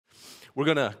We're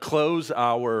going to close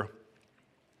our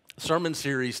sermon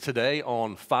series today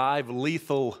on 5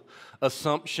 lethal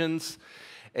assumptions.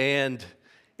 And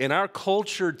in our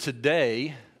culture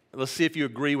today, let's see if you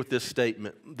agree with this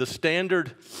statement. The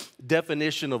standard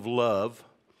definition of love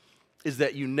is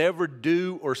that you never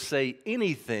do or say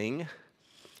anything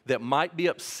that might be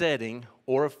upsetting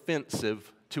or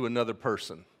offensive to another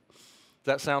person. Does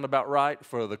that sound about right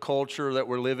for the culture that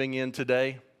we're living in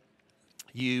today?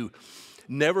 You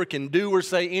never can do or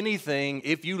say anything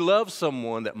if you love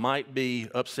someone that might be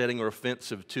upsetting or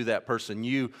offensive to that person.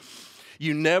 You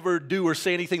never do or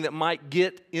say anything that might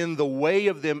get in the way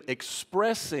of them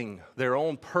expressing their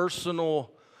own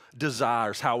personal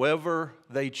desires, however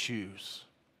they choose.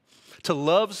 To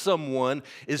love someone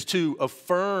is to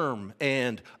affirm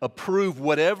and approve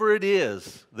whatever it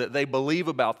is that they believe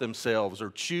about themselves or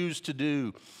choose to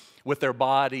do with their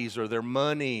bodies or their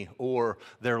money or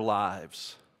their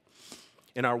lives.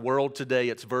 In our world today,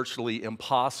 it's virtually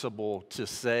impossible to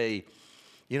say,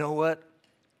 you know what,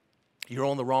 you're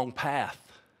on the wrong path.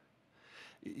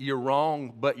 You're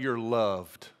wrong, but you're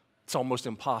loved. It's almost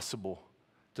impossible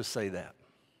to say that.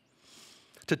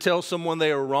 To tell someone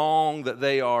they are wrong, that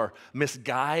they are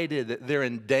misguided, that they're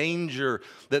in danger,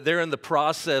 that they're in the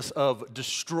process of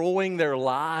destroying their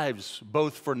lives,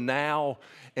 both for now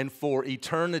and for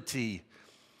eternity,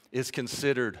 is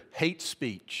considered hate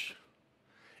speech.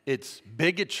 It's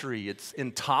bigotry, it's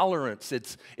intolerance,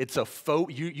 it's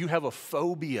you have a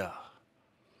phobia.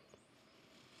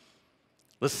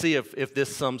 Let's see if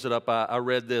this sums it up. I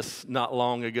read this not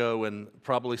long ago, and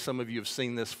probably some of you have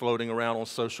seen this floating around on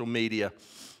social media.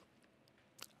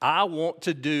 I want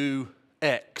to do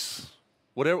X.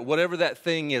 Whatever that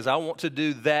thing is, I want to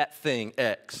do that thing,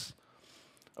 X.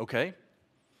 Okay?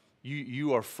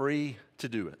 You are free to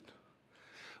do it.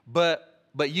 But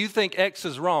you think X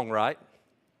is wrong, right?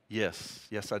 Yes,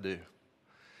 I do.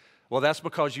 Well, that's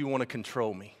because you want to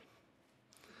control me.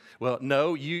 Well,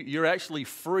 no, you're actually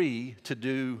free to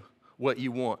do what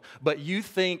you want. But you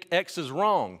think X is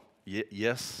wrong.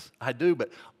 Yes, I do,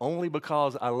 but only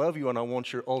because I love you and I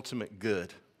want your ultimate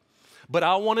good. But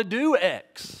I want to do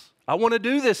X. I want to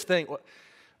do this thing. Well,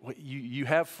 you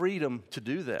have freedom to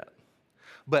do that.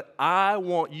 But I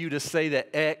want you to say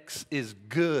that X is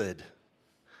good.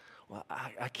 Well,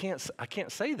 I can't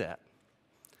say that.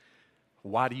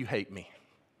 Why do you hate me?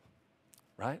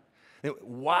 Right?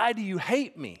 Why do you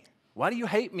hate me? Why do you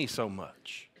hate me so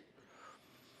much?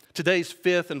 Today's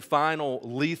 5th and final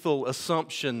lethal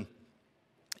assumption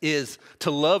is to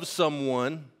love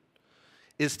someone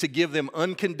is to give them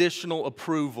unconditional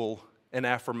approval and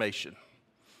affirmation.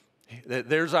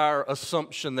 There's our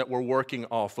assumption that we're working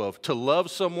off of. To love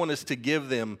someone is to give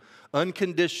them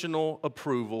unconditional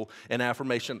approval and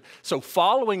affirmation. So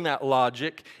following that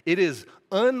logic, it is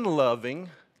unloving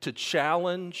to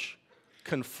challenge,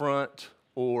 confront,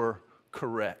 or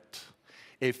correct.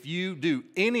 If you do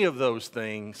any of those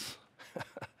things,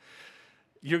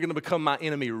 you're going to become my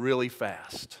enemy really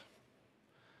fast.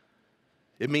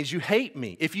 It means you hate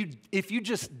me. If you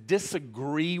just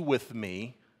disagree with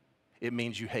me, it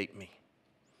means you hate me.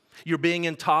 You're being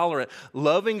intolerant.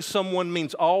 Loving someone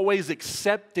means always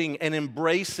accepting and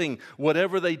embracing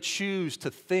whatever they choose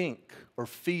to think or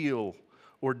feel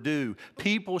or do.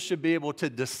 People should be able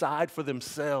to decide for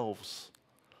themselves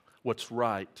what's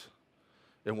right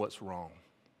and what's wrong.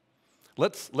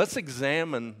 Let's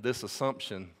examine this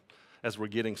assumption as we're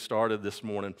getting started this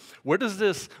morning. Where does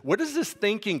this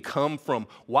thinking come from?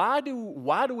 Why do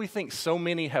we think so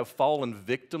many have fallen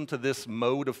victim to this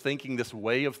mode of thinking, this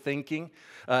way of thinking?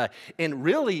 And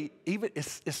really, even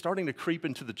it's starting to creep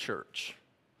into the church.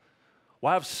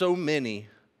 Why have so many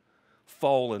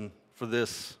fallen for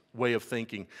this way of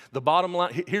thinking? The bottom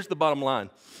line, here's the bottom line.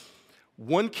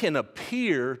 One can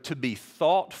appear to be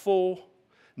thoughtful,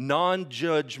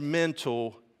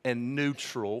 non-judgmental, and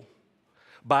neutral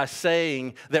by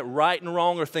saying that right and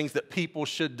wrong are things that people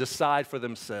should decide for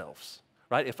themselves,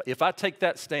 right? If I take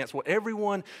that stance, well,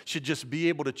 everyone should just be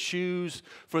able to choose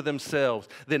for themselves,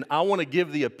 then I want to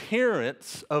give the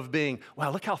appearance of being, wow,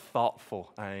 look how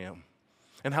thoughtful I am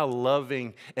and how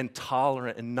loving and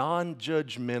tolerant and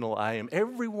non-judgmental I am.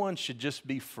 Everyone should just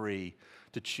be free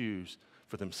to choose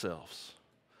for themselves.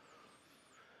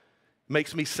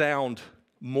 Makes me sound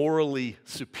morally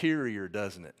superior,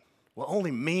 doesn't it? Well,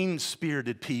 only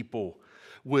mean-spirited people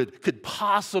could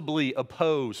possibly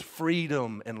oppose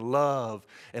freedom and love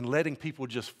and letting people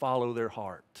just follow their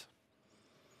heart.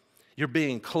 You're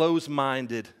being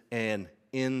closed-minded and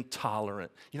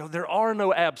intolerant. You know, there are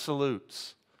no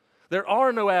absolutes. There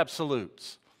are no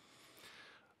absolutes.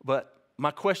 But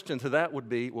my question to that would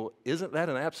be, well, isn't that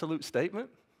an absolute statement?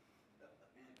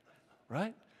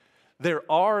 right? There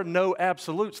are no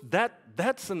absolutes.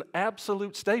 That's an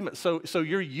absolute statement. So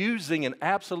you're using an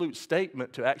absolute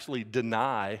statement to actually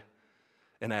deny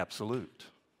an absolute.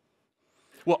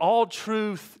 Well, all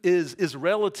truth is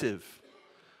relative.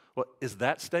 Well, is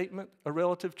that statement a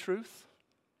relative truth?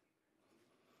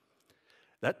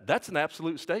 That's an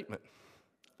absolute statement.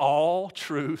 All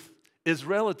truth is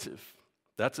relative.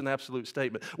 That's an absolute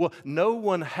statement. Well, no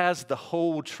one has the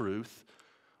whole truth.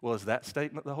 Well, is that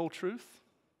statement the whole truth?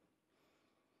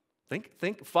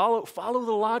 Follow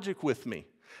the logic with me.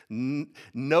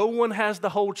 No one has the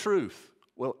whole truth.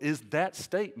 Well, is that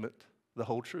statement the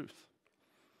whole truth?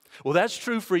 Well, that's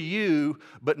true for you,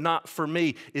 but not for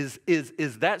me. Is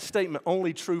that statement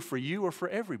only true for you or for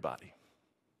everybody?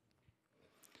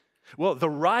 Well, the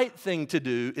right thing to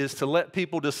do is to let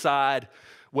people decide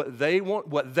what they want,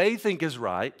 what they think is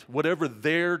right, whatever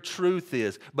their truth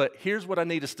is. But here's what I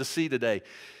need us to see today.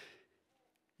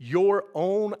 Your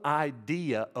own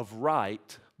idea of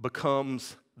right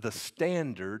becomes the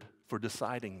standard for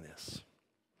deciding this.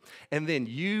 And then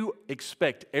you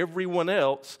expect everyone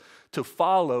else to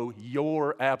follow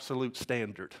your absolute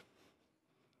standard,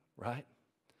 right?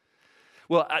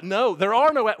 Well, no, there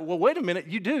are no, well, wait a minute,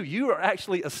 you do. You are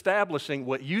actually establishing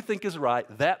what you think is right.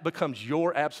 That becomes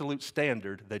your absolute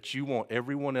standard that you want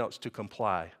everyone else to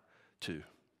comply to.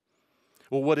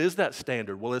 Well, what is that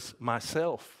standard? Well, it's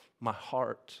myself, my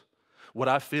heart, what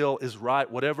I feel is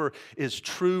right, whatever is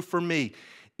true for me.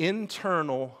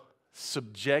 Internal,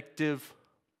 subjective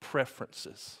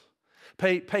preferences.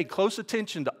 Pay close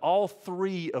attention to all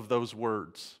three of those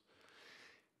words.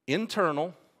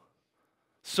 Internal,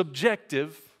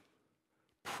 subjective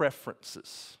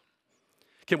preferences.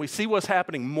 Can we see what's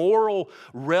happening? Moral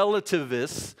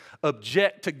relativists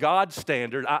object to God's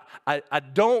standard. I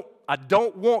don't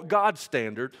want God's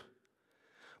standard,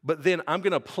 but then I'm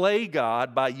going to play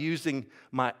God by using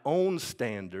my own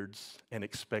standards and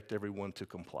expect everyone to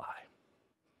comply.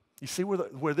 You see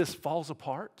where this falls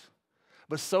apart?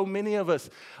 But so many of us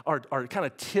are kind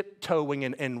of tiptoeing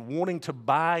and wanting to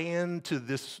buy into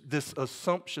this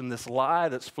assumption, this lie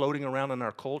that's floating around in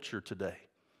our culture today.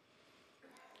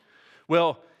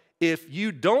 Well, if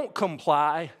you don't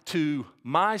comply to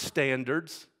my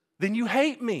standards, then you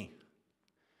hate me.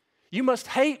 You must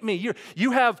hate me.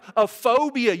 You have a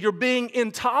phobia. You're being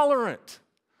intolerant.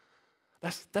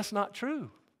 That's not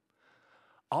true.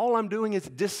 All I'm doing is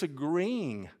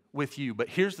disagreeing with you. But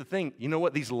here's the thing. You know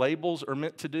what these labels are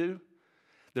meant to do?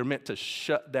 They're meant to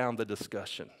shut down the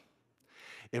discussion.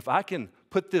 If I can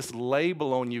put this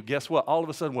label on you, guess what? All of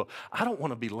a sudden, well, I don't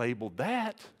want to be labeled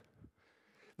that.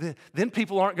 Then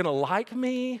people aren't going to like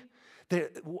me.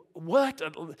 What?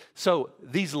 So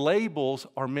these labels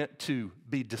are meant to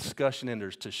be discussion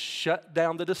enders, to shut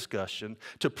down the discussion,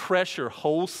 to pressure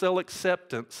wholesale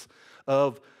acceptance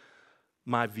of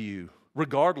my view,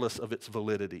 regardless of its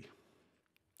validity.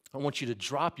 I want you to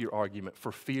drop your argument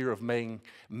for fear of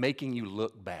making you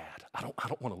look bad. I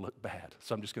don't want to look bad,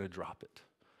 so I'm just going to drop it.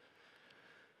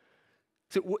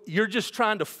 So you're just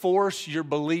trying to force your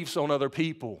beliefs on other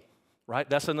people, right?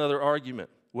 That's another argument.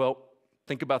 Well,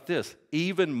 think about this.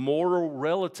 Even moral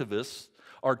relativists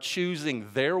are choosing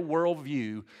their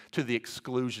worldview to the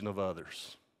exclusion of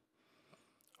others.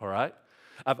 All right?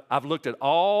 I've looked at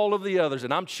all of the others,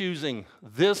 and I'm choosing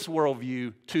this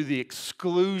worldview to the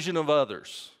exclusion of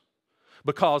others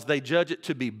because they judge it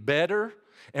to be better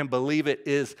and believe it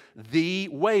is the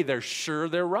way. They're sure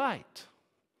they're right.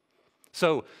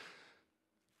 So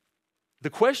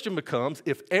the question becomes,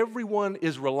 if everyone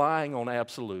is relying on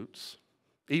absolutes,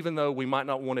 even though we might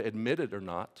not want to admit it or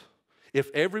not, if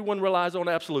everyone relies on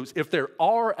absolutes, if there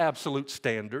are absolute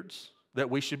standards that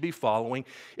we should be following,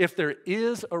 if there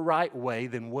is a right way,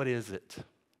 then what is it?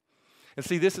 And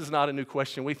see, this is not a new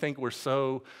question. We think we're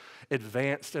so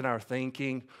advanced in our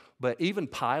thinking, but even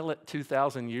Pilate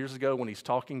 2,000 years ago when he's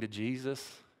talking to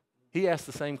Jesus, he asked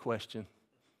the same question.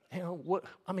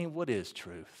 What is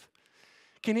truth?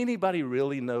 Can anybody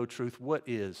really know truth? What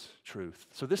is truth?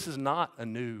 So this is not a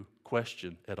new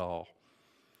question at all.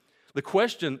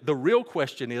 The real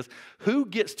question is, who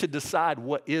gets to decide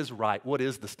what is right? What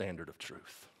is the standard of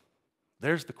truth?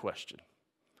 There's the question.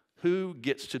 Who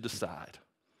gets to decide?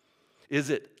 Is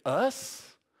it us?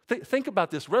 Think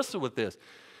about this, wrestle with this.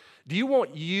 Do you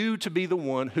want you to be the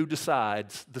one who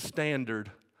decides the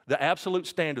standard, the absolute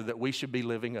standard that we should be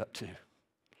living up to?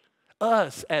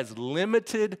 Us as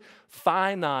limited,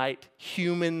 finite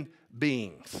human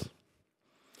beings.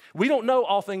 We don't know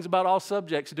all things about all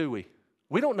subjects, do we?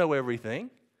 We don't know everything.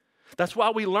 That's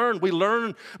why we learn. We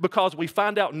learn because we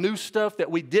find out new stuff that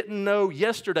we didn't know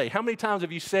yesterday. How many times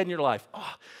have you said in your life,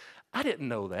 oh, I didn't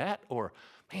know that, or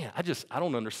man, I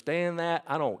don't understand that.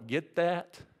 I don't get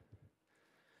that.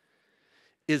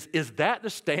 Is that the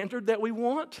standard that we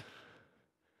want?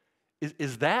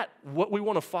 Is that what we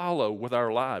want to follow with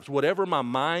our lives? Whatever my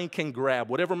mind can grab,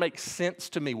 whatever makes sense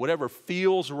to me, whatever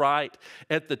feels right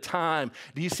at the time.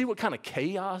 Do you see what kind of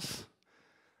chaos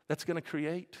that's going to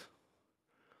create?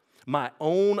 My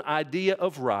own idea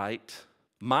of right,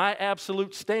 my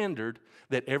absolute standard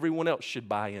that everyone else should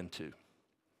buy into.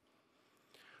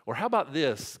 Or how about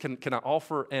this? Can I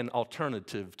offer an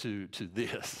alternative to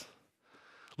this?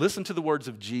 Listen to the words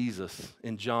of Jesus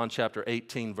in John chapter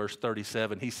 18, verse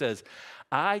 37. He says,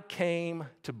 I came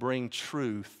to bring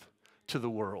truth to the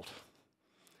world.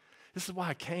 This is why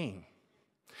I came.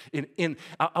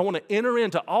 I want to enter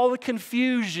into all the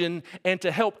confusion and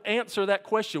to help answer that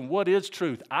question, what is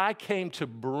truth? I came to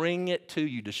bring it to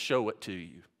you, to show it to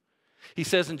you. He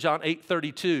says in John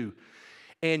 8:32,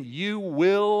 and you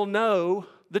will know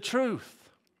the truth.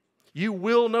 You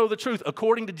will know the truth.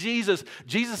 According to Jesus,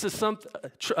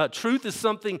 truth is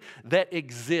something that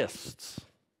exists.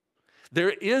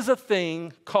 There is a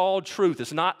thing called truth.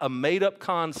 It's not a made-up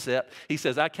concept. He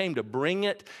says, I came to bring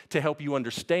it, to help you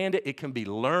understand it. It can be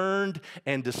learned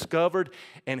and discovered.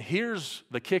 And here's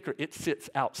the kicker. It sits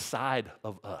outside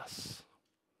of us.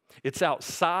 It's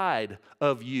outside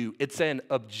of you. It's an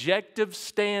objective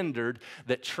standard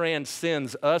that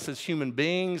transcends us as human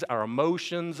beings, our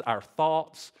emotions, our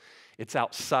thoughts. It's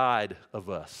outside of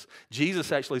us.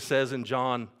 Jesus actually says in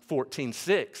John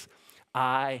 14:6,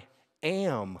 I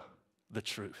am the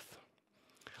truth.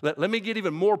 Let me get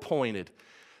even more pointed.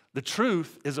 The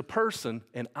truth is a person,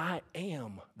 and I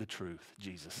am the truth,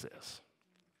 Jesus says.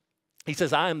 He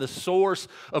says, I am the source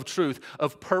of truth,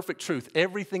 of perfect truth.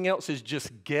 Everything else is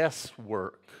just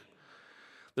guesswork.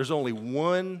 There's only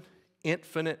one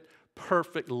infinite,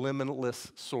 perfect,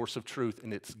 limitless source of truth,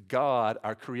 and it's God,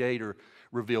 our Creator,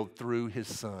 revealed through His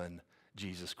Son,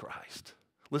 Jesus Christ.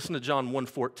 Listen to John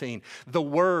 1:14. The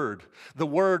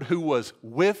Word who was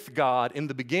with God in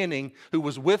the beginning, who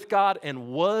was with God and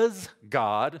was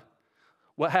God,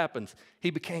 what happens? He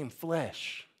became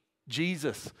flesh.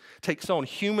 Jesus takes on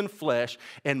human flesh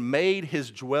and made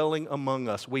His dwelling among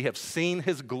us. We have seen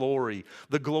His glory,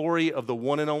 the glory of the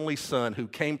one and only Son who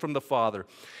came from the Father.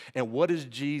 And what is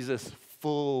Jesus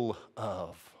full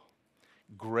of?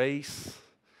 Grace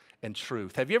and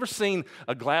truth. Have you ever seen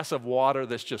a glass of water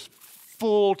that's just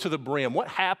full to the brim? What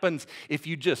happens if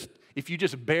you just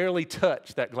barely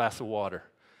touch that glass of water?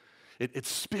 It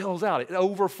spills out. It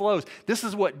overflows. This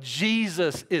is what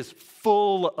Jesus is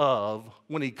full of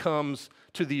when He comes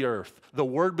to the earth. The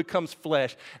Word becomes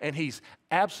flesh, and He's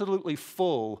absolutely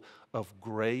full of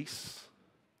grace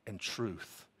and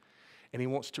truth. And He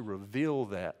wants to reveal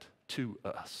that to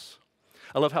us.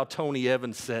 I love how Tony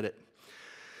Evans said it.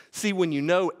 See, when you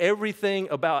know everything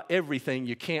about everything,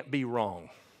 you can't be wrong,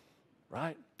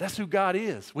 right? That's who God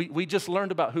is. We just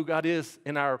learned about who God is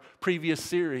in our previous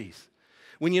series.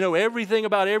 When you know everything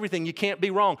about everything, you can't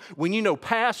be wrong. When you know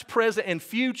past, present, and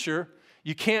future,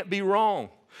 you can't be wrong.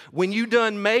 When you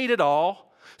done made it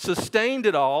all, sustained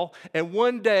it all, and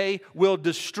one day will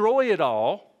destroy it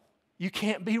all, you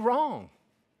can't be wrong.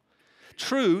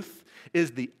 Truth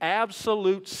is the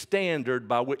absolute standard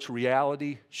by which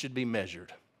reality should be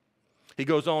measured. He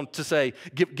goes on to say,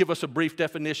 give us a brief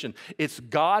definition. It's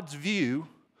God's view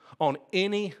on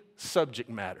any subject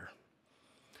matter.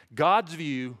 God's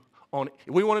view on,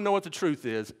 we want to know what the truth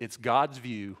is, it's God's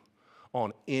view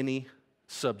on any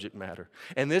subject matter.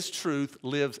 And this truth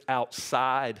lives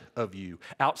outside of you,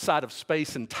 outside of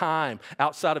space and time,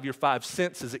 outside of your five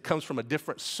senses. It comes from a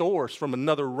different source, from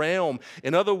another realm.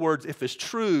 In other words, if it's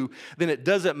true, then it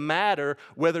doesn't matter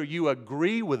whether you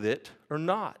agree with it or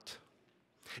not.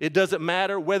 It doesn't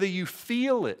matter whether you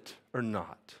feel it or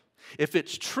not. If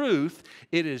it's truth,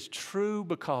 it is true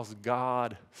because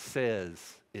God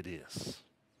says it is.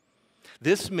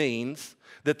 This means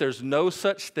that there's no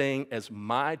such thing as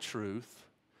my truth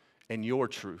and your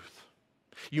truth.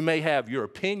 You may have your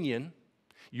opinion,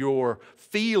 your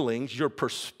feelings, your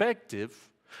perspective,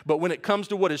 but when it comes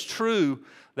to what is true,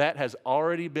 that has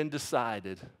already been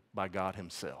decided by God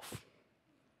Himself.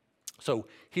 So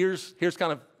here's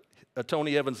kind of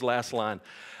Tony Evans' last line.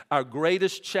 Our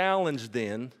greatest challenge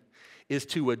then is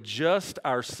to adjust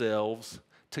ourselves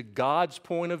to God's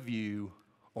point of view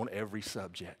on every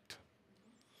subject.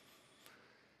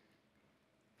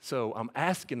 So I'm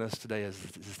asking us today, is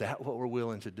that what we're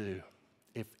willing to do?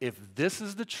 If this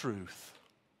is the truth,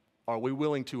 are we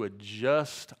willing to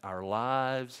adjust our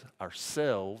lives,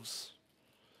 ourselves,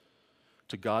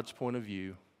 to God's point of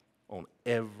view on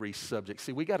every subject?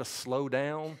 See, we got to slow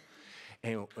down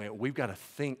And we've got to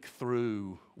think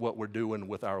through what we're doing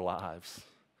with our lives.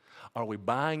 Are we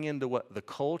buying into what the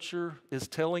culture is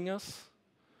telling us?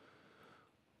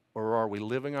 Or are we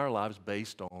living our lives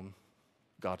based on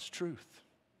God's truth?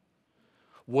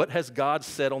 What has God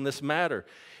said on this matter?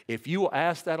 If you will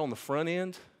ask that on the front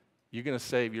end, you're going to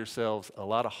save yourselves a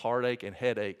lot of heartache and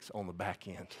headaches on the back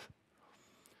end.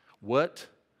 What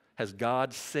has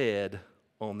God said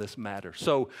on this matter?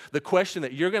 So the question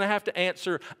that you're going to have to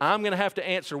answer, I'm going to have to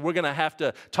answer, we're going to have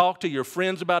to talk to your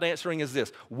friends about answering is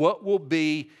this: what will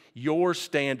be your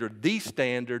standard, the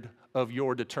standard of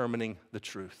your determining the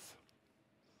truth?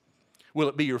 Will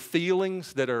it be your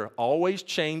feelings that are always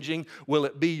changing? Will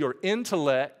it be your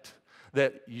intellect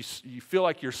that you feel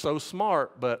like you're so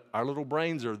smart, but our little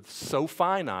brains are so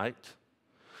finite?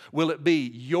 Will it be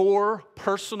your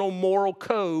personal moral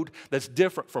code that's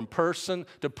different from person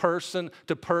to person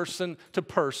to person to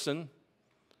person?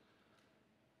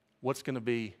 What's going to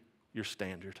be your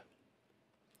standard?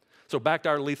 So back to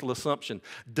our lethal assumption.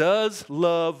 Does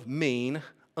love mean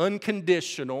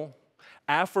unconditional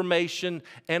affirmation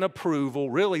and approval?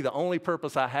 Really, the only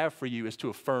purpose I have for you is to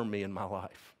affirm me in my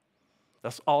life.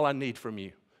 That's all I need from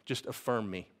you. Just affirm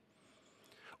me.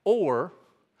 Or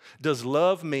does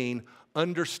love mean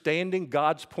understanding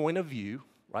God's point of view,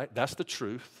 right? That's the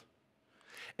truth.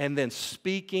 And then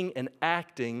speaking and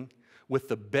acting with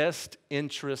the best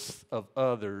interests of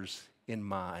others in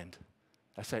mind.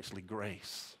 That's actually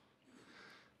grace.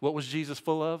 What was Jesus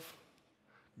full of?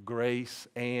 Grace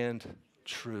and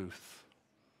truth.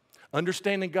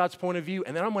 Understanding God's point of view,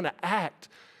 and then I'm going to act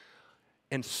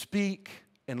and speak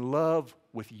and love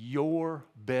with your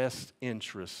best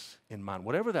interests in mind,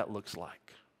 whatever that looks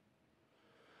like.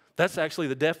 That's actually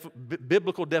the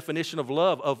biblical definition of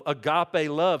love, of agape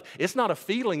love. It's not a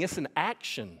feeling, it's an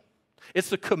action.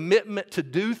 It's a commitment to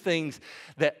do things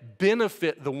that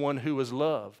benefit the one who is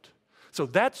loved. So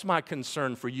that's my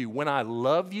concern for you. When I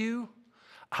love you,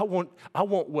 I want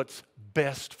what's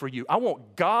best for you. I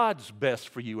want God's best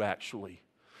for you, actually.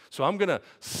 So I'm going to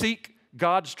seek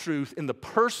God's truth in the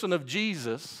person of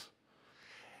Jesus.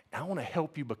 I want to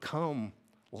help you become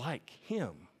like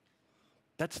Him.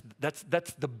 That's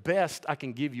the best I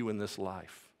can give you in this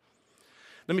life.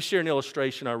 Let me share an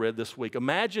illustration I read this week.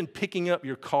 Imagine picking up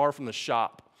your car from the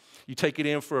shop. You take it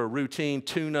in for a routine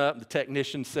tune-up. The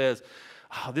technician says,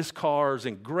 "Oh, this car is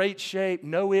in great shape,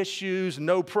 no issues,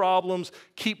 no problems.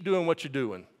 Keep doing what you're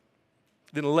doing."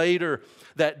 Then later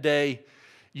that day,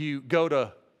 you go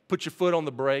to put your foot on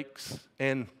the brakes,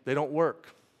 and they don't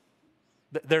work.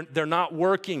 They're not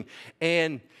working.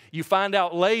 And you find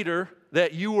out later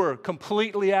that you were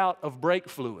completely out of brake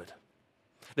fluid,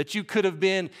 that you could have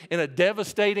been in a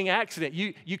devastating accident.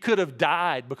 You could have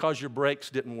died because your brakes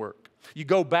didn't work. You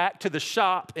go back to the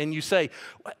shop and you say,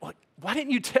 "Why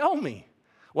didn't you tell me?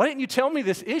 Why didn't you tell me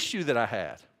this issue that I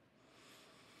had?"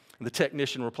 And the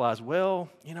technician replies, "Well,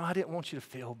 I didn't want you to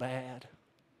feel bad.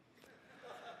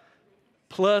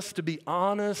 Plus, to be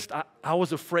honest, I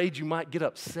was afraid you might get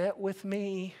upset with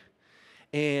me.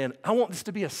 And I want this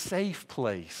to be a safe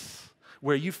place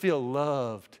where you feel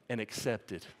loved and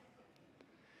accepted."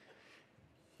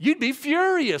 You'd be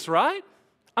furious, right?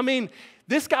 I mean,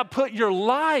 this guy put your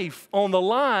life on the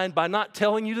line by not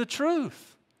telling you the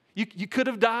truth. You could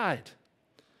have died.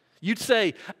 You'd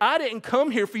say, "I didn't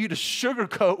come here for you to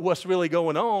sugarcoat what's really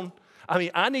going on. I mean,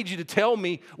 I need you to tell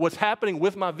me what's happening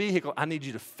with my vehicle. I need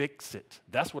you to fix it.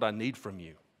 That's what I need from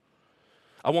you.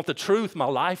 I want the truth. My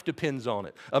life depends on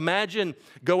it." Imagine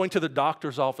going to the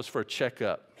doctor's office for a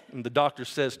checkup, and the doctor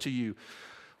says to you,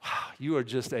 "Wow, you are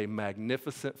just a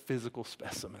magnificent physical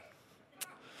specimen.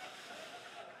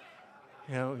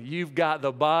 You've got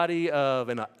the body of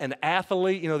an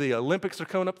athlete. The Olympics are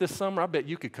coming up this summer. I bet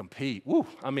you could compete. Woo,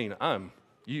 I mean,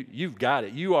 you've got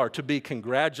it. You are to be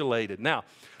congratulated." Now,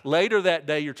 later that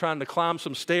day, you're trying to climb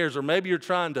some stairs, or maybe you're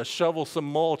trying to shovel some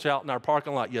mulch out in our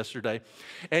parking lot yesterday,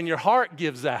 and your heart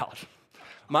gives out.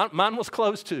 Mine was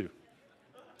close too.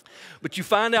 But you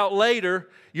find out later,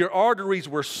 your arteries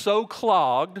were so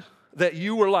clogged that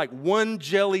you were like one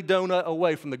jelly donut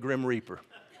away from the Grim Reaper.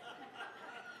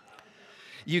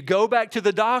 You go back to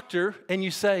the doctor and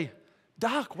you say,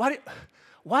 "Doc,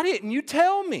 why didn't you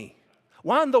tell me?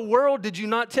 Why in the world did you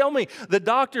not tell me?" The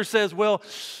doctor says, "Well,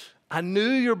 I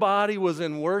knew your body was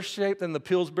in worse shape than the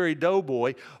Pillsbury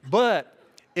Doughboy, but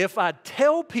if I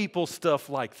tell people stuff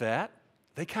like that,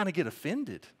 they kind of get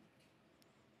offended."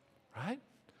 Right?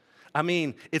 I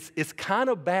mean, it's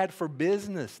kind of bad for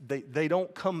business. They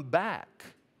don't come back.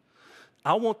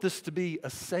 I want this to be a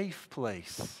safe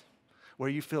place where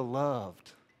you feel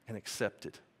loved and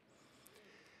accepted.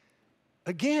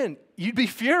 Again, you'd be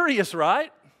furious,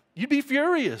 right? You'd be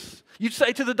furious. You'd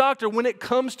say to the doctor, when it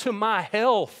comes to my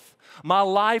health, my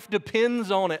life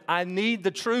depends on it. I need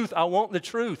the truth. I want the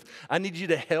truth. I need you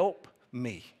to help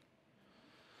me.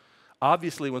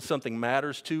 Obviously, when something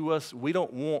matters to us, we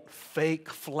don't want fake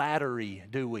flattery,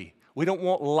 do we? We don't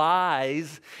want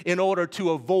lies in order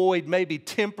to avoid maybe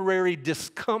temporary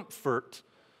discomfort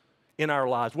in our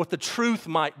lives, what the truth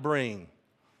might bring.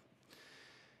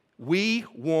 We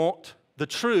want the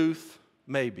truth,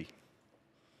 maybe.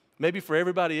 Maybe for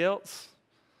everybody else,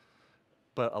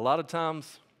 but a lot of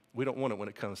times we don't want it when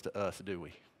it comes to us, do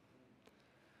we?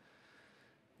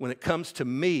 When it comes to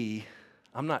me,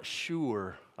 I'm not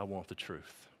sure I want the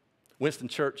truth. Winston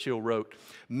Churchill wrote,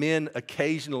 "Men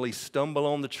occasionally stumble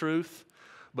on the truth,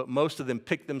 but most of them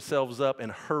pick themselves up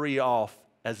and hurry off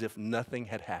as if nothing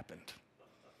had happened."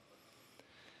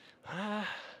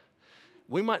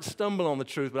 We might stumble on the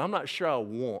truth, but I'm not sure I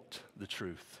want the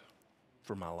truth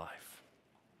for my life.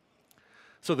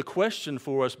 So the question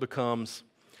for us becomes,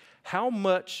 how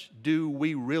much do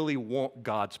we really want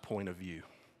God's point of view?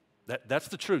 That's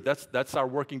the truth. That's our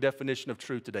working definition of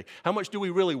truth today. How much do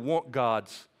we really want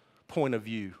God's point of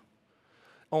view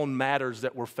on matters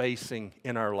that we're facing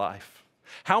in our life?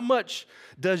 How much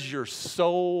does your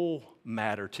soul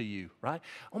matter to you, right?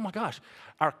 Oh my gosh,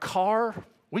 our car,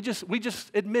 we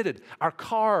just admitted our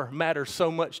car matters so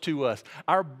much to us.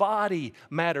 Our body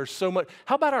matters so much.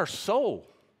 How about our soul?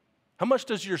 How much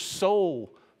does your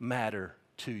soul matter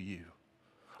to you?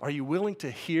 Are you willing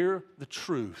to hear the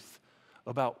truth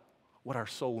about what our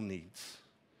soul needs?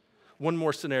 One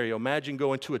more scenario. Imagine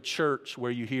going to a church where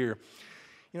you hear,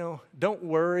 don't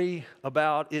worry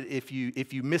about it if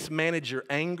you mismanage your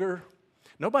anger.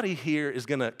 Nobody here is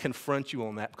going to confront you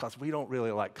on that because we don't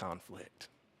really like conflict.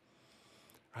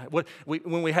 Right?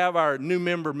 When we have our new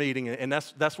member meeting, and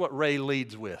that's what Ray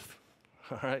leads with,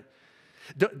 all right?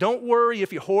 Don't worry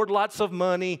if you hoard lots of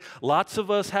money. Lots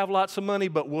of us have lots of money,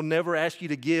 but we'll never ask you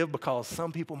to give because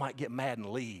some people might get mad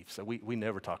and leave. So we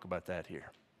never talk about that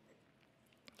here.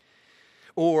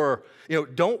 Or,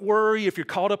 don't worry if you're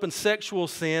caught up in sexual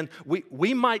sin.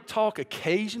 We might talk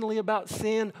occasionally about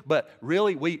sin, but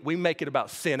really we make it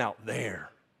about sin out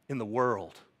there in the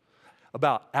world.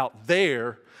 About out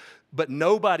there, but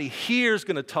nobody here is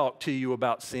going to talk to you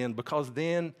about sin because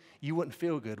then you wouldn't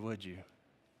feel good, would you?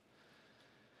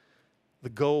 The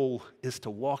goal is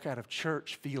to walk out of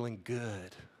church feeling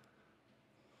good.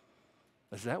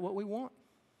 Is that what we want?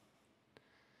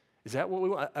 Is that what we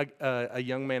want? A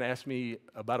young man asked me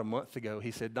about a month ago,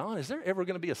 he said, "Don, is there ever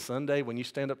going to be a Sunday when you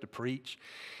stand up to preach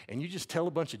and you just tell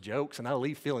a bunch of jokes and I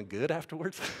leave feeling good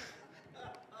afterwards?"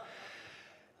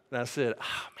 And I said,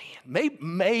 man,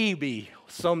 maybe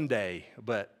someday,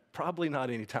 but probably not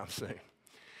anytime soon.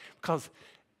 Because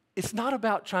it's not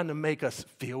about trying to make us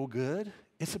feel good.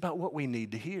 It's about what we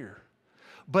need to hear.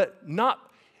 But not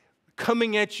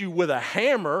coming at you with a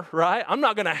hammer, right? I'm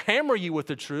not going to hammer you with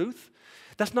the truth.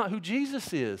 That's not who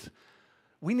Jesus is.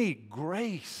 We need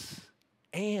grace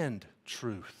and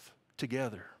truth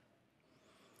together.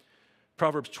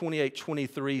 Proverbs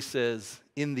 28:23 says,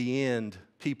 "In the end,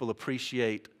 people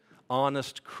appreciate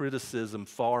honest criticism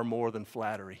far more than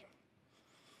flattery."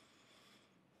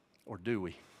 Or do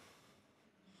we?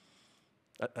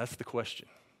 That's the question.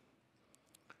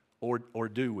 Or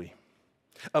do we?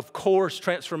 Of course,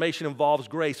 transformation involves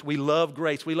grace. We love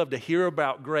grace. We love to hear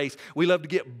about grace. We love to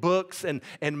get books and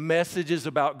messages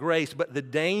about grace. But the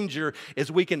danger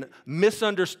is we can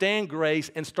misunderstand grace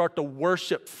and start to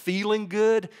worship feeling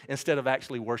good instead of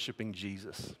actually worshiping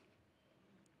Jesus.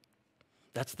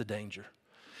 That's the danger.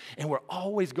 And we're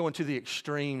always going to the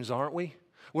extremes, aren't we?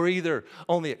 We're either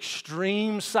on the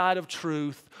extreme side of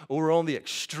truth or we're on the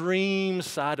extreme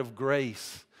side of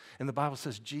grace. And the Bible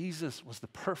says Jesus was the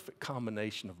perfect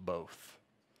combination of both.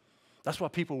 That's why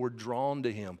people were drawn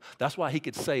to him. That's why he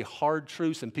could say hard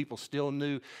truths and people still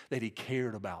knew that he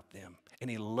cared about them and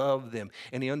he loved them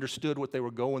and he understood what they were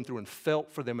going through and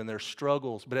felt for them and their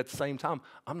struggles. But at the same time,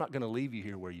 I'm not going to leave you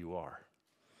here where you are.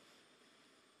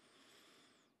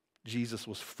 Jesus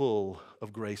was full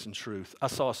of grace and truth. I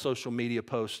saw a social media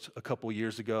post a couple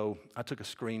years ago. I took a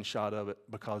screenshot of it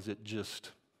because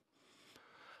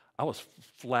I was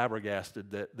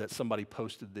flabbergasted that somebody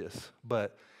posted this,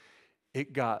 but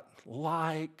it got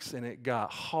likes and it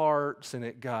got hearts and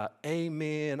it got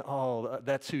amen. Oh,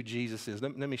 that's who Jesus is.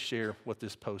 Let me share what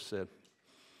this post said.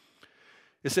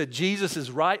 It said, Jesus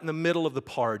is right in the middle of the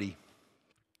party.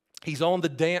 He's on the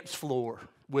dance floor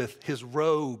with his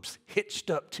robes hitched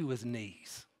up to his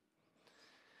knees.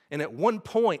 And at one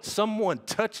point, someone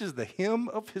touches the hem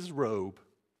of his robe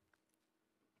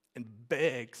and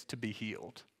begs to be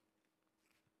healed.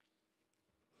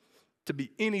 to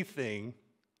be anything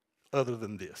other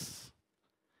than this.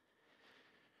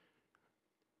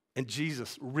 And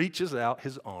Jesus reaches out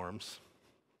his arms,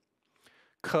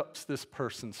 cups this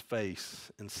person's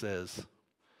face, and says,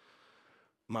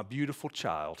 my beautiful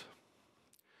child,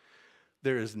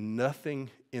 there is nothing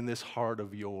in this heart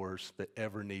of yours that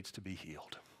ever needs to be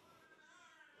healed.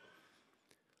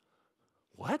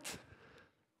 What?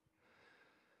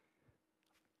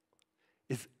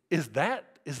 Is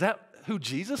that who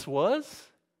Jesus was?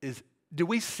 Do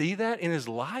we see that in his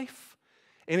life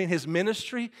and in his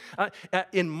ministry?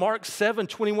 In Mark 7,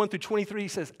 21 through 23, he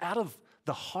says, out of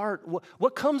the heart,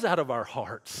 what comes out of our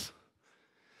hearts?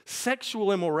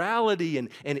 Sexual immorality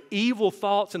and evil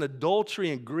thoughts and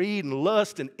adultery and greed and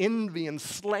lust and envy and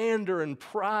slander and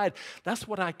pride. That's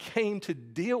what I came to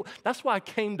deal with. That's why I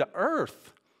came to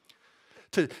earth.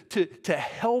 To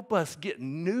help us get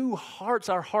new hearts.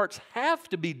 Our hearts have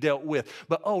to be dealt with.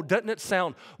 But doesn't it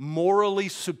sound morally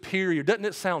superior? Doesn't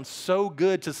it sound so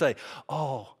good to say,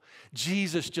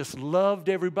 Jesus just loved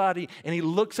everybody and he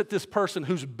looks at this person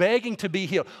who's begging to be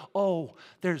healed.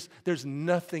 There's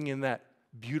nothing in that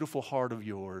beautiful heart of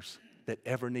yours that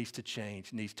ever needs to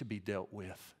change, needs to be dealt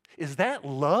with. Is that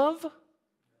love?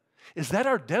 Is that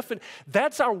our definition?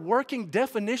 That's our working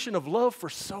definition of love for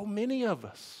so many of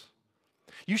us.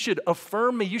 You should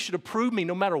affirm me, you should approve me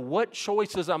no matter what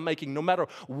choices I'm making, no matter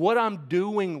what I'm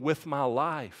doing with my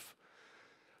life.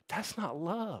 That's not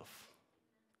love.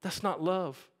 That's not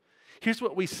love. Here's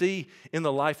what we see in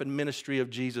the life and ministry of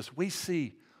Jesus. We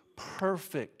see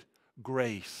perfect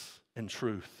grace and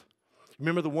truth.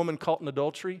 Remember the woman caught in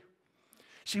adultery?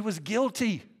 She was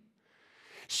guilty.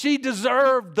 She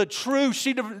deserved the truth.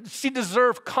 She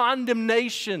deserved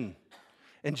condemnation.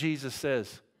 And Jesus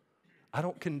says, I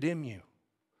don't condemn you.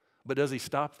 But does he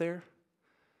stop there?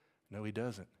 No, he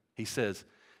doesn't. He says,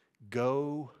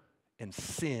 go and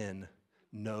sin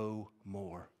no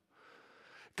more.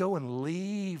 Go and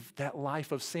leave that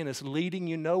life of sin. It's leading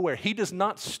you nowhere. He does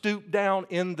not stoop down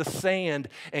in the sand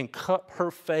and cup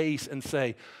her face and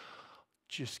say,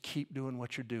 just keep doing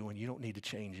what you're doing. You don't need to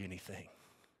change anything.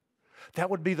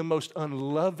 That would be the most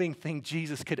unloving thing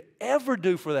Jesus could ever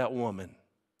do for that woman.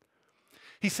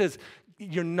 He says,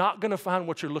 you're not going to find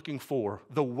what you're looking for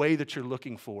the way that you're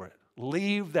looking for it.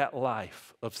 Leave that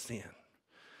life of sin.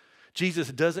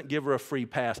 Jesus doesn't give her a free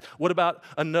pass. What about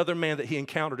another man that he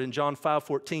encountered in John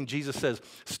 5:14? Jesus says,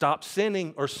 stop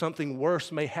sinning or something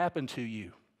worse may happen to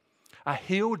you. I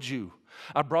healed you.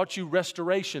 I brought you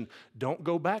restoration. Don't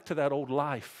go back to that old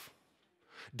life.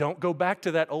 Don't go back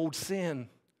to that old sin,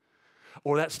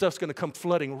 or that stuff's going to come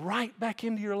flooding right back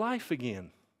into your life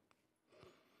again.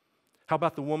 How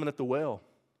about the woman at the well?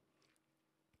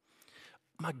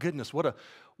 My goodness, what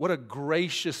a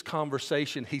gracious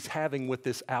conversation he's having with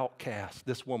this outcast,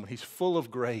 this woman. He's full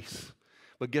of grace.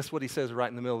 But guess what he says right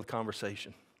in the middle of the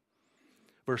conversation?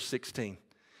 Verse 16.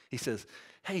 He says,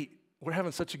 hey, we're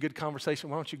having such a good conversation.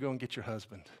 Why don't you go and get your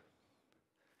husband?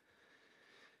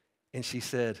 And she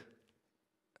said,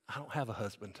 I don't have a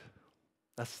husband.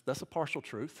 That's a partial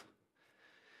truth.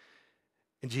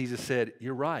 And Jesus said,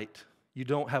 you're right. You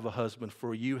don't have a husband,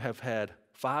 for you have had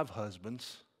 5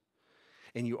 husbands,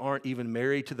 and you aren't even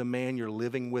married to the man you're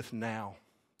living with now.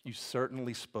 You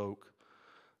certainly spoke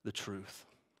the truth.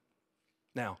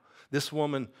 Now, this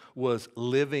woman was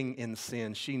living in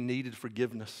sin. She needed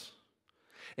forgiveness.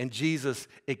 And Jesus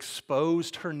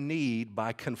exposed her need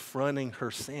by confronting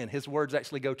her sin. His words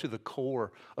actually go to the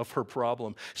core of her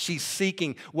problem. She's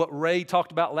seeking what Ray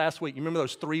talked about last week. You remember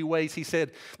those 3 ways he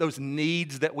said, those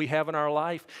needs that we have in our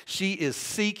life? She is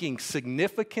seeking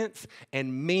significance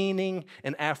and meaning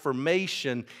and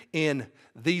affirmation in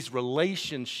these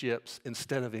relationships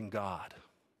instead of in God.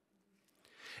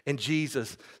 And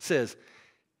Jesus says,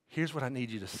 here's what I need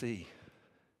you to see.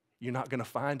 You're not going to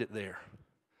find it there.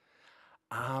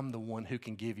 I'm the one who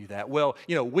can give you that. Well,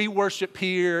 we worship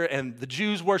here and the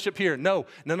Jews worship here. No,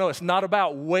 it's not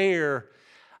about where.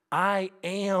 I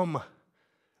am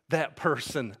that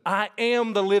person. I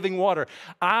am the living water.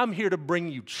 I'm here to bring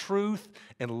you truth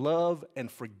and love and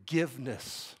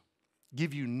forgiveness,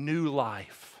 give you new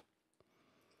life.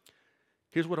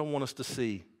 Here's what I want us to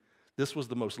see. This was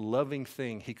the most loving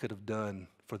thing he could have done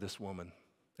for this woman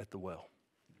at the well.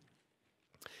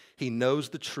 He knows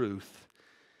the truth,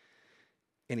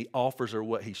 and he offers her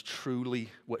what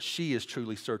she is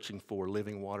truly searching for,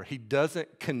 living water. He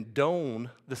doesn't condone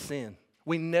the sin.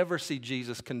 We never see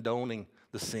Jesus condoning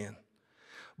the sin.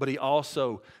 But he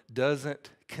also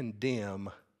doesn't condemn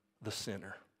the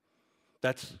sinner.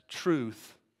 That's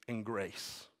truth and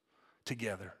grace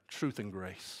together, truth and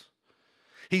grace.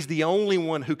 He's the only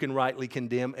one who can rightly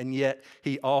condemn, and yet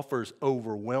he offers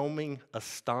overwhelming,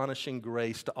 astonishing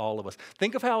grace to all of us.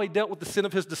 Think of how he dealt with the sin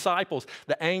of his disciples,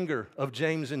 the anger of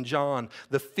James and John,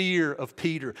 the fear of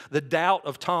Peter, the doubt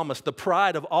of Thomas, the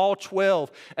pride of all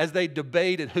 12 as they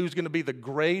debated who's going to be the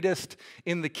greatest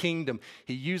in the kingdom.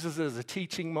 He uses it as a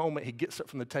teaching moment. He gets up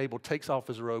from the table, takes off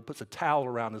his robe, puts a towel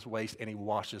around his waist, and he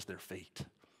washes their feet. And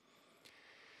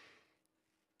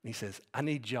he says, I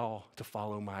need y'all to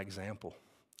follow my example.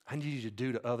 I need you to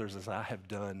do to others as I have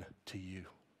done to you.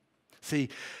 See,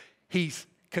 he's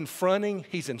confronting,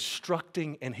 he's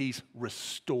instructing, and he's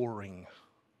restoring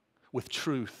with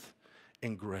truth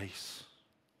and grace.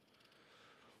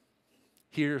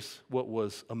 Here's what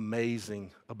was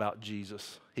amazing about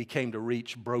Jesus. He came to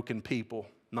reach broken people,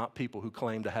 not people who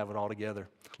claim to have it all together.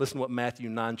 Listen to what Matthew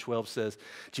 9:12 says.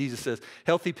 Jesus says,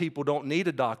 healthy people don't need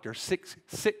a doctor,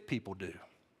 sick people do.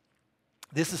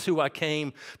 This is who I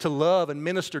came to love and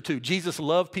minister to. Jesus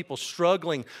loved people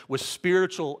struggling with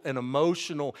spiritual and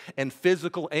emotional and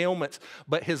physical ailments,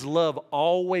 but his love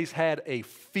always had a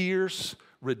fierce,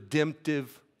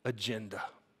 redemptive agenda.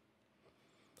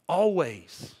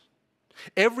 Always.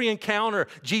 Every encounter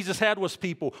Jesus had with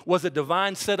people was a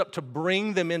divine setup to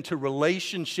bring them into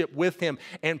relationship with him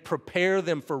and prepare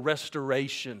them for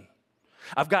restoration.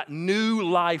 I've got new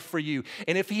life for you.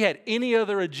 And if he had any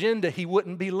other agenda, he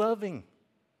wouldn't be loving.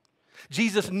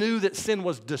 Jesus knew that sin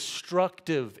was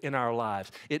destructive in our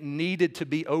lives. It needed to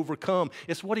be overcome.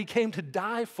 It's what he came to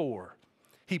die for.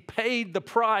 He paid the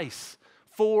price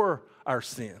for our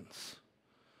sins.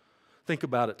 Think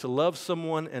about it. To love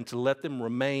someone and to let them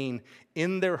remain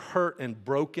in their hurt and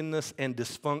brokenness and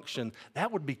dysfunction,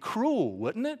 that would be cruel,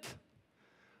 wouldn't it?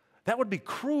 That would be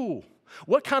cruel.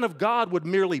 What kind of God would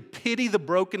merely pity the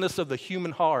brokenness of the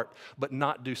human heart but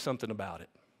not do something about it?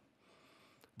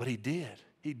 But he did.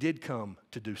 He did come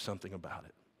to do something about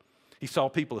it. He saw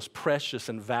people as precious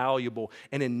and valuable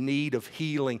and in need of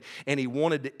healing, and he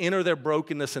wanted to enter their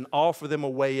brokenness and offer them a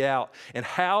way out. And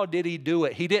how did he do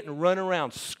it? He didn't run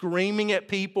around screaming at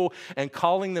people and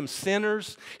calling them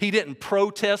sinners. He didn't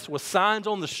protest with signs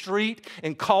on the street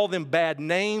and call them bad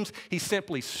names. He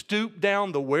simply stooped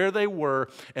down to where they were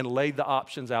and laid the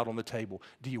options out on the table.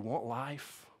 Do you want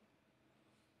life?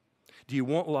 Do you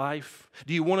want life?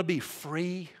 Do you want to be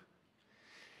free?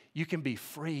 You can be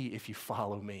free if you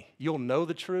follow me. You'll know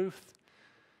the truth,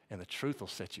 and the truth will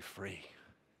set you free.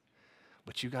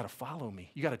 But you got to follow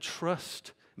me. You got to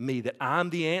trust me that I'm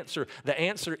the answer. The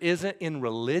answer isn't in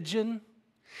religion.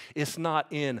 It's not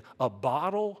in a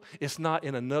bottle. It's not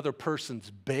in another person's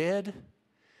bed.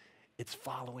 It's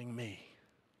following me.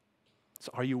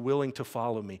 So are you willing to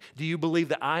follow me? Do you believe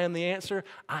that I am the answer?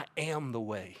 I am the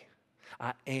way.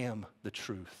 I am the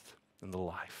truth and the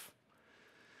life.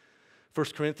 1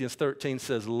 Corinthians 13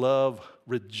 says, love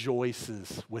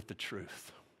rejoices with the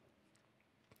truth.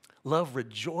 Love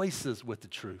rejoices with the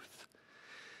truth.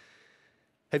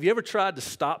 Have you ever tried to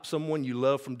stop someone you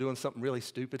love from doing something really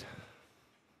stupid?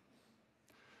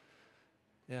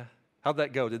 Yeah. How'd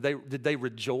that go? Did they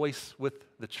rejoice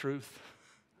with the truth?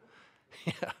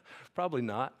 Yeah, probably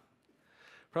not.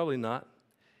 Probably not.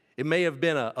 It may have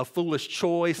been a foolish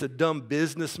choice, a dumb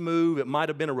business move. It might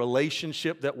have been a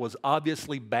relationship that was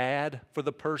obviously bad for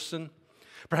the person.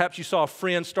 Perhaps you saw a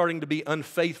friend starting to be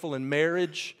unfaithful in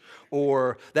marriage,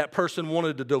 or that person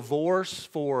wanted a divorce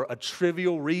for a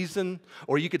trivial reason,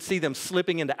 or you could see them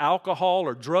slipping into alcohol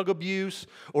or drug abuse,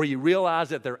 or you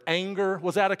realized that their anger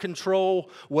was out of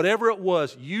control. Whatever it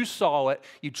was, you saw it.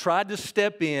 You tried to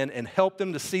step in and help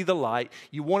them to see the light.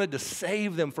 You wanted to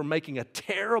save them from making a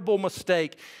terrible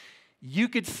mistake. You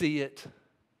could see it,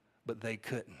 but they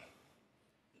couldn't.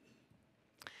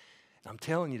 And I'm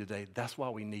telling you today, that's why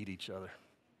we need each other.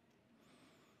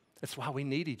 That's why we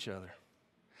need each other.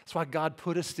 That's why God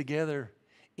put us together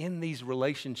in these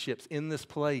relationships, in this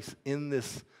place, in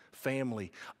this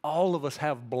family. All of us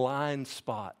have blind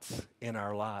spots in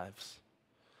our lives.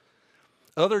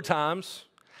 Other times,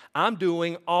 I'm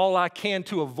doing all I can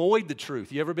to avoid the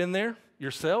truth. You ever been there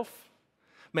yourself?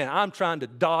 Man, I'm trying to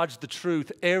dodge the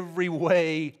truth every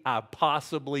way I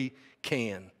possibly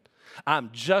can. I'm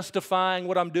justifying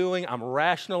what I'm doing. I'm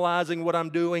rationalizing what I'm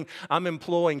doing. I'm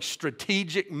employing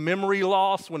strategic memory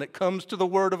loss when it comes to the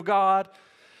Word of God,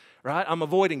 right? I'm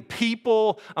avoiding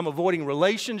people. I'm avoiding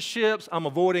relationships. I'm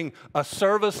avoiding a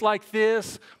service like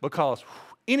this because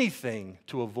anything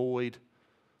to avoid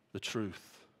the truth.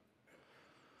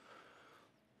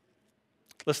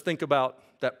 Let's think about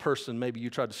that person. Maybe you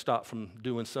tried to stop from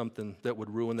doing something that would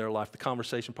ruin their life. The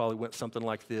conversation probably went something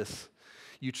like this.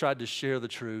 You tried to share the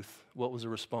truth. What was the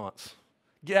response?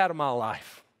 Get out of my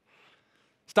life.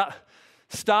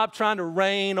 Stop trying to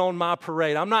rain on my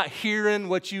parade. I'm not hearing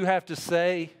what you have to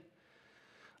say.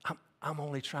 I'm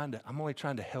only trying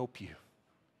to help you.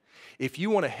 If you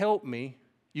want to help me,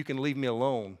 you can leave me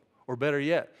alone. Or better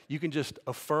yet, you can just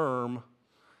affirm,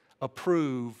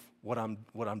 approve what I'm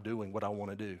doing, what I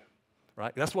want to do.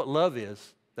 Right? That's what love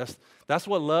is. That's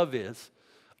what love is.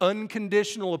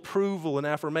 Unconditional approval and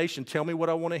affirmation. Tell me what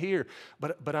I want to hear.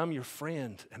 But I'm your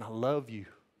friend and I love you.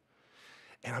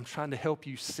 And I'm trying to help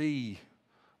you see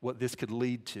what this could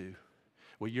lead to.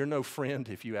 Well, you're no friend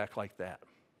if you act like that.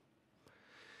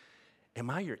 Am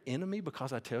I your enemy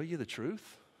because I tell you the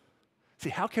truth? See,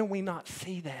 how can we not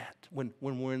see that when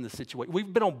we're in the situation?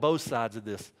 We've been on both sides of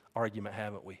this argument,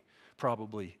 haven't we?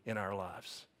 Probably in our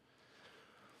lives.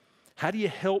 How do you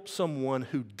help someone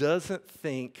who doesn't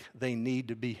think they need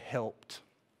to be helped?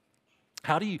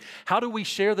 How do we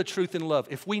share the truth in love?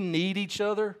 If we need each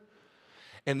other,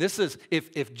 and this is,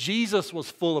 if Jesus was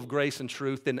full of grace and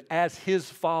truth, then as his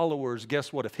followers,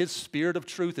 guess what? If his spirit of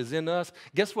truth is in us,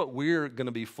 guess what we're going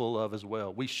to be full of as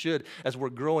well? We should, as we're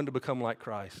growing to become like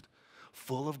Christ,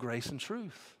 full of grace and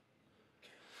truth.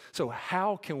 So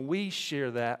how can we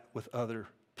share that with other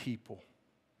people?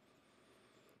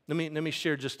 Let me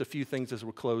share just a few things as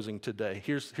we're closing today.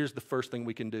 Here's the first thing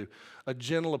we can do. A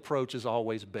gentle approach is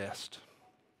always best.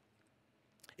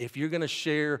 If you're going to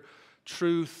share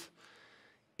truth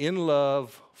in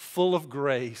love, full of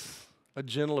grace, a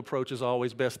gentle approach is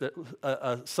always best.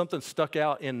 Something stuck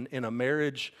out in a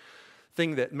marriage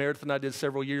thing that Meredith and I did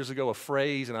several years ago, a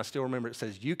phrase, and I still remember it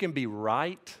says, you can be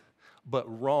right but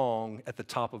wrong at the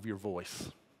top of your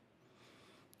voice.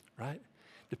 Right?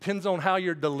 Depends on how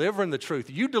you're delivering the truth.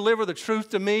 You deliver the truth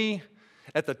to me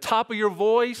at the top of your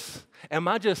voice, am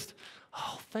I just,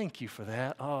 oh, thank you for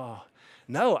that. Oh,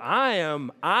 no, I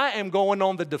am going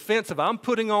on the defensive. I'm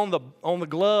putting on the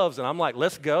gloves and I'm like,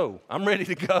 let's go. I'm ready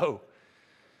to go.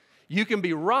 You can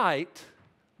be right,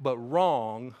 but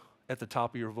wrong at the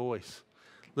top of your voice.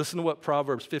 Listen to what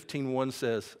Proverbs 15:1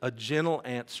 says. A gentle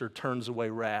answer turns away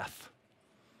wrath.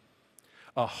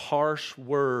 A harsh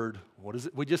word, what is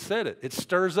it? We just said it. It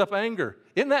stirs up anger.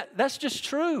 That's just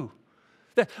true.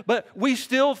 But we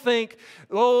still think,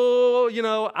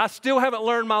 I still haven't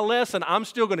learned my lesson. I'm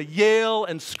still going to yell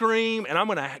and scream, and I'm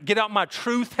going to get out my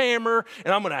truth hammer,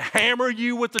 and I'm going to hammer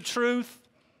you with the truth.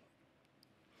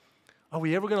 Are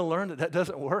we ever going to learn that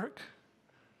doesn't work?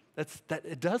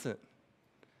 It doesn't.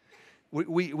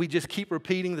 We just keep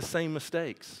repeating the same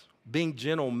mistakes. Being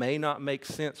gentle may not make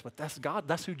sense, but that's God.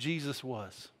 That's who Jesus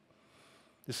was.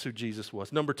 This is who Jesus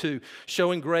was. Number 2,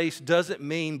 showing grace doesn't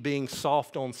mean being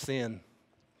soft on sin.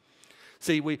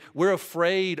 See, we're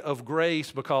afraid of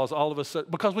grace because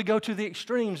because we go to the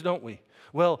extremes, don't we?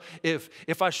 Well,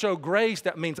 if I show grace,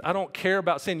 that means I don't care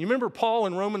about sin. You remember Paul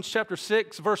in Romans chapter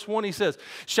 6, verse 1, he says,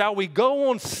 shall we go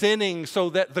on sinning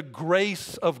so that the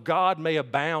grace of God may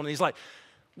abound? And he's like,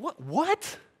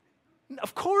 what?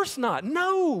 Of course not.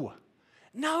 No.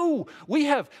 We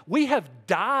have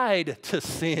died to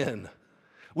sin.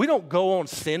 We don't go on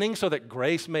sinning so that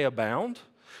grace may abound.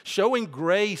 Showing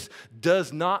grace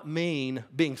does not mean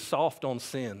being soft on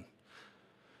sin.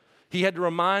 He had to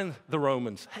remind the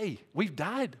Romans, hey, we've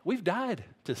died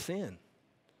to sin.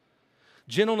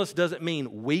 Gentleness doesn't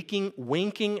mean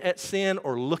winking at sin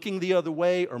or looking the other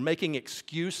way or making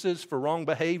excuses for wrong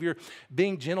behavior.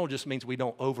 Being gentle just means we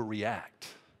don't overreact.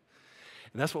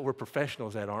 And that's what we're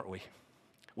professionals at, aren't we?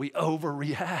 We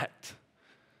overreact.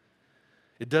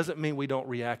 It doesn't mean we don't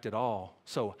react at all.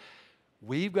 So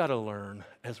we've got to learn,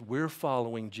 as we're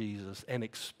following Jesus and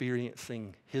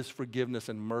experiencing his forgiveness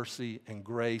and mercy and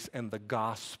grace and the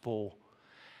gospel,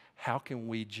 how can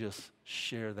we just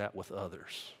share that with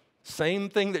others? Same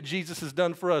thing that Jesus has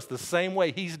done for us, the same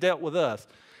way he's dealt with us,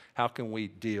 how can we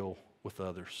deal with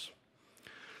others?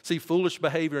 See, foolish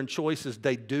behavior and choices,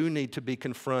 they do need to be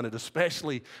confronted,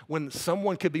 especially when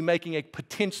someone could be making a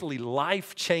potentially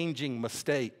life-changing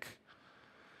mistake.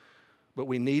 But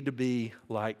we need to be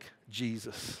like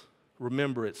Jesus.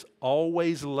 Remember, it's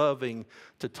always loving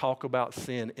to talk about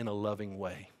sin in a loving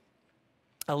way.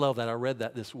 I love that. I read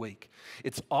that this week.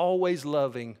 It's always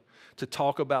loving to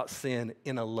talk about sin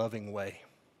in a loving way.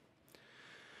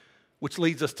 Which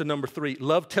leads us to number 3.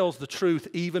 Love tells the truth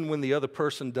even when the other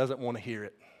person doesn't want to hear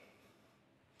it.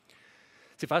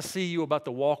 See, if I see you about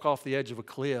to walk off the edge of a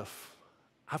cliff,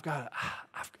 I've got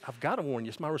to warn you.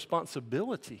 It's my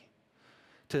responsibility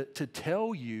to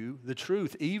tell you the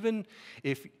truth, even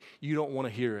if you don't want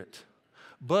to hear it.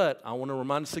 But I want to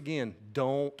remind us again,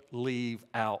 don't leave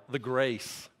out the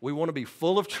grace. We want to be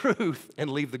full of truth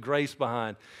and leave the grace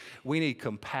behind. We need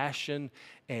compassion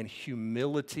and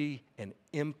humility and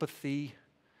empathy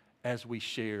as we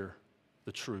share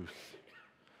the truth.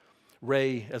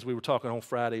 Ray, as we were talking on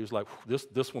Friday, he was like,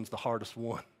 this one's the hardest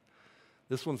one.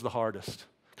 This one's the hardest.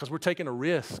 Because we're taking a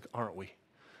risk, aren't we?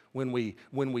 When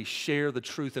we share the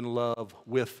truth in love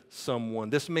with someone.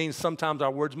 This means sometimes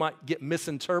our words might get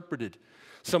misinterpreted.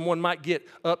 Someone might get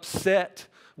upset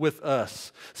with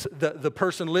us. The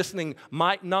person listening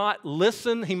might not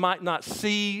listen. He might not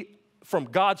see from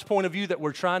God's point of view that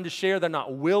we're trying to share. They're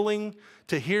not willing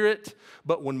to hear it.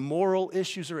 But when moral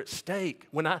issues are at stake,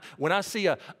 when I see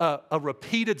a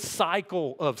repeated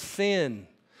cycle of sin,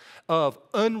 of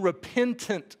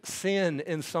unrepentant sin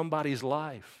in somebody's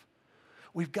life,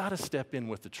 we've got to step in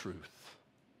with the truth.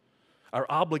 Our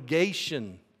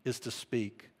obligation is to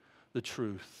speak the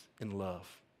truth in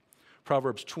love.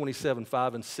 Proverbs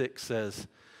 27:5-6 says,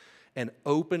 "An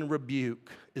open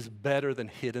rebuke is better than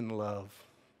hidden love.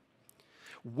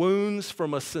 Wounds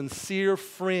from a sincere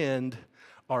friend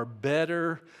are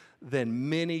better than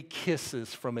many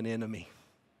kisses from an enemy."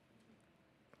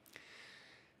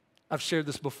 I've shared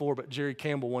this before, but Jerry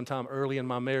Campbell, one time early in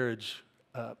my marriage,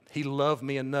 he loved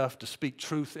me enough to speak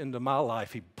truth into my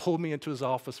life. He pulled me into his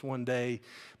office one day.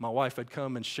 My wife had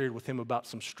come and shared with him about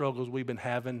some struggles we've been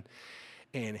having.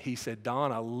 And he said,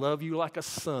 "Don, I love you like a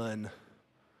son,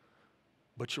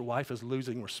 but your wife is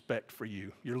losing respect for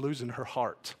you. You're losing her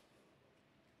heart.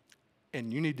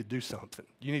 And you need to do something.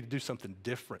 You need to do something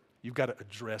different. You've got to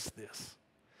address this."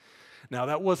 Now,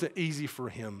 that wasn't easy for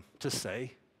him to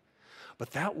say,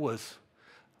 but that was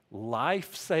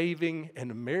life-saving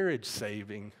and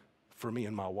marriage-saving for me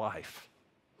and my wife.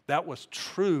 That was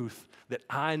truth that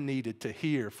I needed to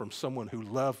hear from someone who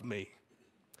loved me,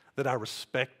 that I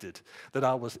respected, that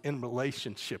I was in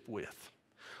relationship with.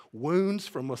 Wounds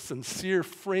from a sincere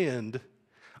friend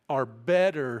are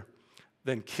better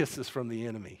than kisses from the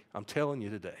enemy. I'm telling you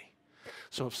today.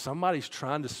 So if somebody's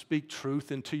trying to speak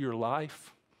truth into your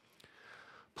life,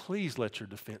 please let your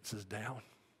defenses down.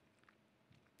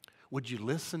 Would you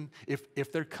listen?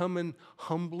 If they're coming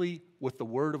humbly with the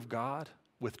Word of God,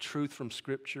 with truth from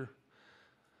Scripture,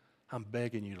 I'm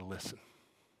begging you to listen.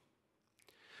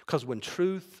 Because when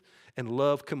truth and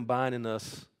love combine in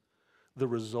us, the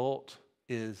result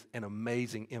is an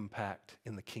amazing impact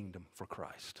in the kingdom for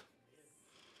Christ.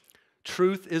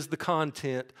 Truth is the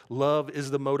content, love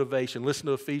is the motivation. Listen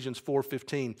to Ephesians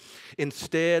 4:15.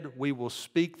 "Instead, we will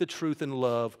speak the truth in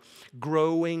love,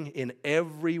 growing in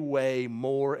every way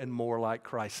more and more like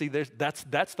Christ." See, that's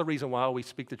the reason why we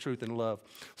speak the truth in love,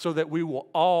 so that we will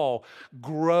all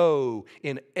grow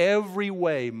in every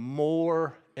way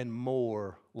more and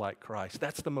more like Christ.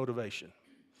 That's the motivation.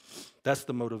 That's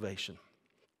the motivation.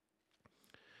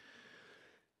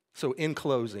 So in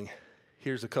closing,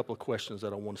 here's a couple of questions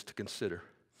that I want us to consider.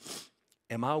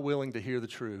 Am I willing to hear the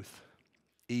truth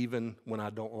even when I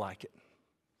don't like it?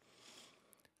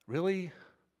 Really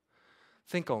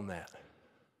think on that.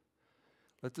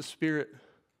 Let the Spirit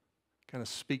kind of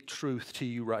speak truth to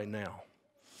you right now.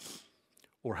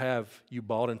 Or have you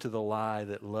bought into the lie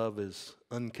that love is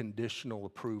unconditional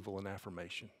approval and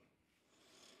affirmation?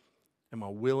 Am I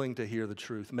willing to hear the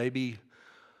truth? Maybe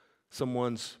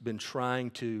someone's been trying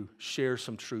to share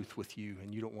some truth with you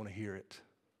and you don't want to hear it.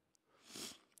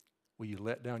 Will you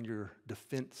let down your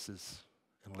defenses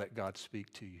and let God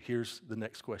speak to you? Here's the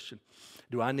next question.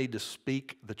 Do I need to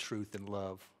speak the truth in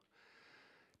love?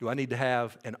 Do I need to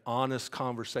have an honest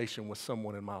conversation with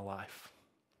someone in my life?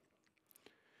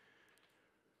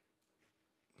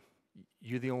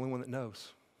 You're the only one that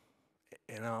knows.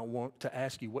 And I want to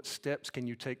ask you, what steps can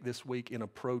you take this week in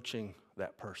approaching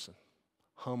that person?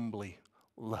 Humbly,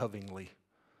 lovingly,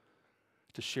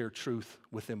 to share truth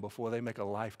with them before they make a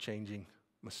life-changing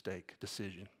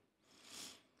decision.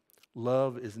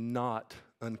 Love is not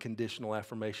unconditional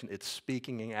affirmation. It's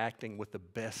speaking and acting with the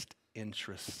best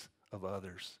interests of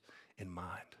others in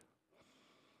mind.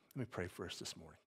 Let me pray for us this morning.